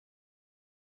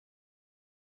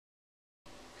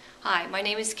Hi, my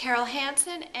name is Carol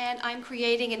Hansen and I'm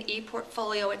creating an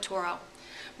e-portfolio at Touro.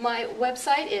 My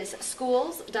website is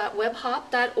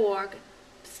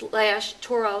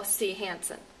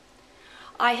schools.webhop.org/TouroCHansen.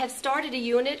 I have started a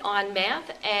unit on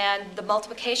math, and the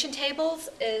multiplication tables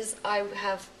I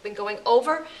have been going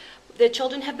over. The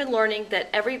children have been learning that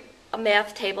every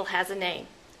math table has a name.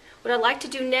 What I'd like to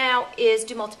do now is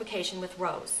do multiplication with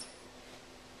rows.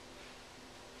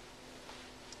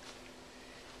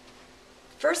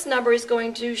 First number is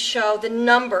going to show the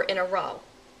number in a row,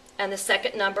 and the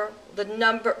second number, the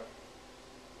number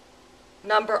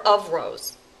of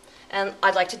rows. And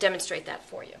I'd like to demonstrate that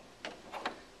for you.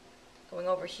 Going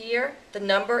over here, the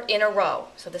number in a row.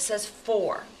 So this says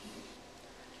 4.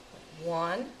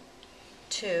 1,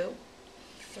 2,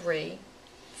 3,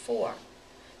 4.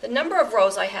 The number of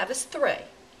rows I have is 3. And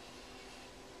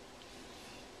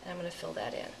I'm going to fill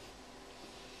that in.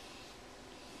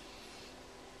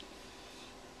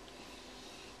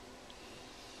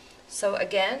 So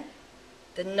again,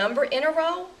 the number in a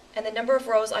row and the number of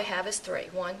rows I have is 3.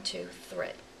 1, 2, 3.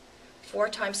 4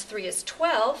 times 3 is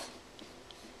 12,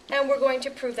 and we're going to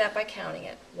prove that by counting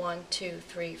it. 1, 2,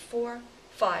 3, 4,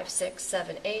 5, 6,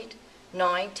 7, 8,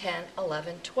 9, 10,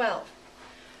 11, 12.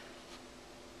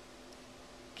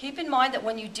 Keep in mind that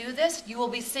when you do this, you will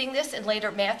be seeing this in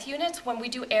later math units when we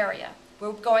do area.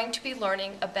 We're going to be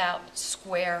learning about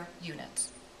square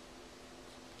units.